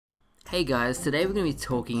Hey guys, today we're going to be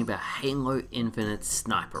talking about Halo Infinite's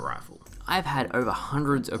sniper rifle. I've had over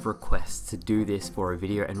hundreds of requests to do this for a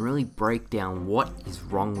video and really break down what is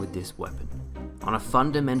wrong with this weapon. On a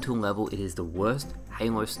fundamental level, it is the worst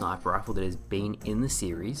Halo sniper rifle that has been in the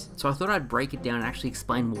series, so I thought I'd break it down and actually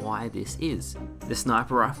explain why this is. The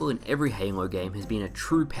sniper rifle in every Halo game has been a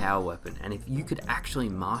true power weapon, and if you could actually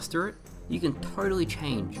master it, you can totally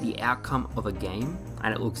change the outcome of a game,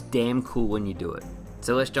 and it looks damn cool when you do it.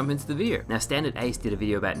 So let's jump into the video. Now, Standard Ace did a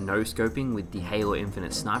video about no-scoping with the Halo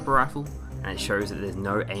Infinite sniper rifle, and it shows that there's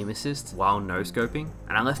no aim assist while no-scoping,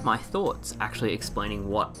 and I left my thoughts actually explaining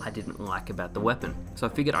what I didn't like about the weapon. So I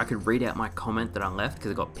figured I could read out my comment that I left because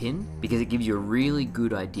it got pinned, because it gives you a really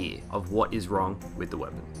good idea of what is wrong with the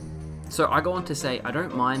weapon. So I go on to say, I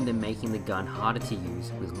don't mind them making the gun harder to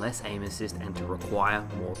use with less aim assist and to require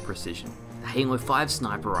more precision. The Halo 5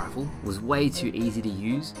 sniper rifle was way too easy to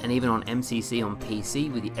use, and even on MCC on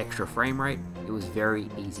PC with the extra frame rate, it was very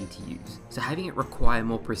easy to use. So having it require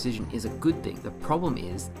more precision is a good thing. The problem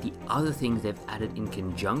is, the other things they've added in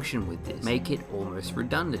conjunction with this make it almost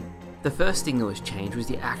redundant. The first thing that was changed was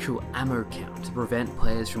the actual ammo count. To prevent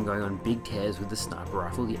players from going on big tears with the sniper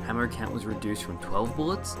rifle, the ammo count was reduced from 12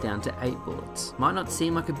 bullets down to 8 bullets. Might not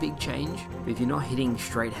seem like a big change, but if you're not hitting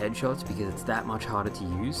straight headshots because it's that much harder to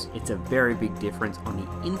use, it's a very big difference on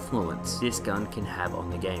the influence this gun can have on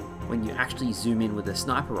the game. When you actually zoom in with a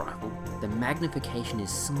sniper rifle, the magnification is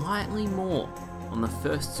slightly more on the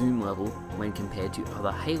first zoom level when compared to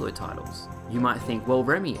other Halo titles. You might think, well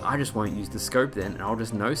Remy, I just won't use the scope then and I'll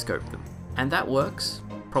just no-scope them. And that works,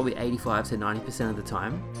 probably 85 to 90% of the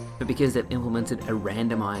time, but because they've implemented a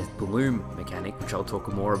randomized bloom mechanic, which I'll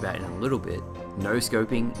talk more about in a little bit,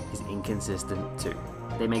 no-scoping is inconsistent too.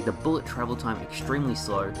 They make the bullet travel time extremely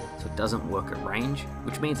slow, so it doesn't work at range,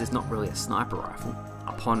 which means it's not really a sniper rifle.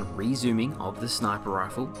 Upon re-zooming of the sniper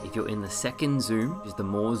rifle, if you're in the second zoom, which is the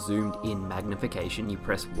more zoomed in magnification, you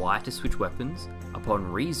press Y to switch weapons.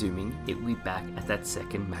 Upon re-zooming, it will be back at that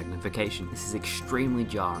second magnification. This is extremely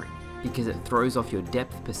jarring, because it throws off your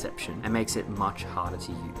depth perception and makes it much harder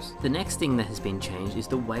to use. The next thing that has been changed is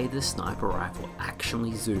the way the sniper rifle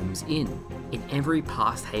actually zooms in. In every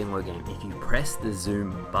past Halo game, if you press the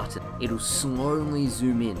zoom button, it'll slowly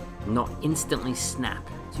zoom in, not instantly snap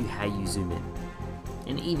to how you zoom in.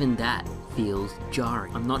 And even that feels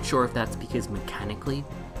jarring. I'm not sure if that's because mechanically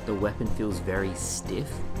the weapon feels very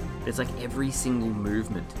stiff. It's like every single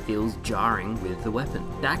movement feels jarring with the weapon.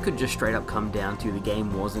 That could just straight up come down to the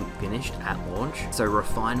game wasn't finished at launch, so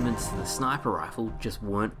refinements to the sniper rifle just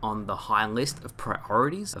weren't on the high list of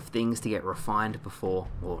priorities of things to get refined before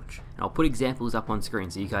launch. And I'll put examples up on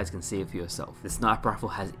screen so you guys can see it for yourself. The sniper rifle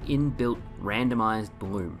has inbuilt randomized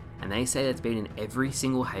bloom, and they say that's been in every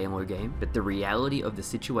single Halo game, but the reality of the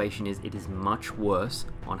situation is it is much worse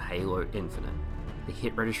on Halo Infinite. The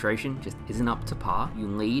hit registration just isn't up to par. You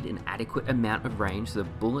need an adequate amount of range so the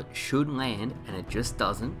bullet should land and it just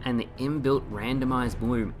doesn't, and the inbuilt randomized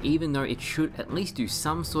bloom, even though it should at least do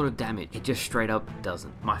some sort of damage, it just straight up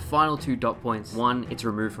doesn't. My final two dot points: one, it's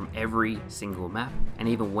removed from every single map, and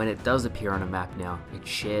even when it does appear on a map now, it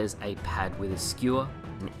shares a pad with a skewer,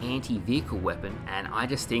 an anti-vehicle weapon, and I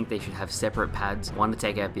just think they should have separate pads, one to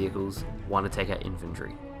take out vehicles, one to take out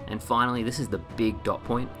infantry. And finally, this is the big dot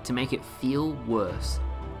point, to make it feel worse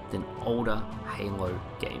than older Halo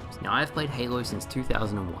games. Now, I have played Halo since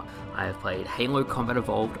 2001. I have played Halo Combat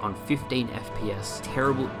Evolved on 15 FPS,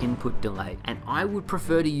 terrible input delay, and I would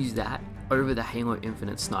prefer to use that over the Halo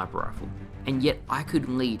Infinite sniper rifle. And yet I could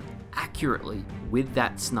lead accurately with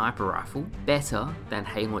that sniper rifle better than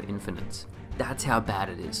Halo Infinite's. That's how bad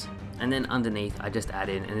it is. And then underneath, I just add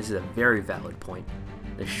in, and this is a very valid point,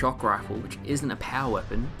 the shock rifle, which isn't a power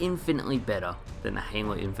weapon, infinitely better than the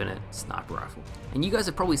Halo Infinite sniper rifle. And you guys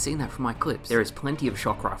have probably seen that from my clips. There is plenty of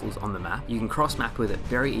shock rifles on the map. You can cross map with it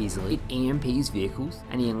very easily. It EMPs vehicles,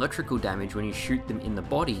 and the electrical damage when you shoot them in the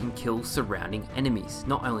body can kill surrounding enemies.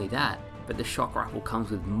 Not only that, but the shock rifle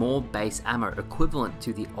comes with more base ammo equivalent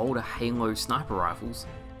to the older Halo sniper rifles.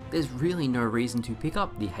 There's really no reason to pick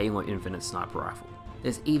up the Halo Infinite sniper rifle.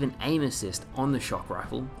 There's even aim assist on the shock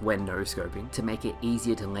rifle when no-scoping to make it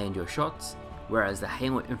easier to land your shots, whereas the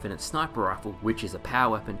Halo Infinite sniper rifle, which is a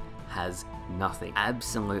power weapon, has nothing.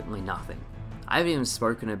 Absolutely nothing. I haven't even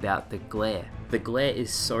spoken about the glare. The glare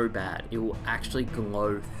is so bad, it will actually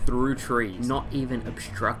glow through trees, not even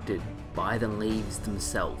obstructed by the leaves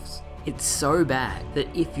themselves. It's so bad that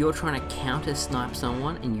if you're trying to counter snipe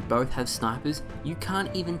someone and you both have snipers, you can't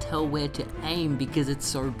even tell where to aim because it's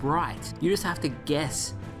so bright. You just have to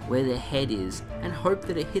guess where their head is and hope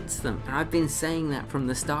that it hits them. And I've been saying that from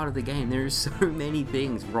the start of the game. There are so many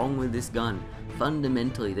things wrong with this gun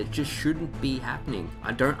fundamentally that just shouldn't be happening.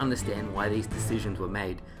 I don't understand why these decisions were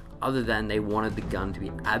made, other than they wanted the gun to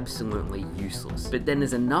be absolutely useless. But then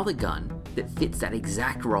there's another gun that fits that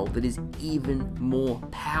exact role that is even more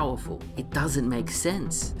powerful. It doesn't make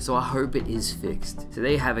sense. So I hope it is fixed. So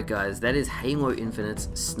there you have it, guys. That is Halo Infinite's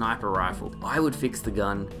sniper rifle. I would fix the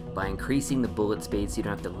gun by increasing the bullet speed so you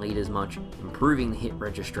don't have to lead as much, improving the hit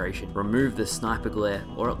registration, remove the sniper glare,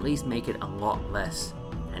 or at least make it a lot less,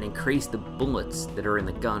 and increase the bullets that are in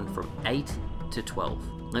the gun from 8 to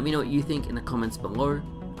 12. Let me know what you think in the comments below.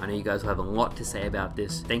 I know you guys will have a lot to say about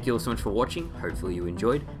this. Thank you all so much for watching. Hopefully you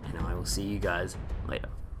enjoyed, and I will see you guys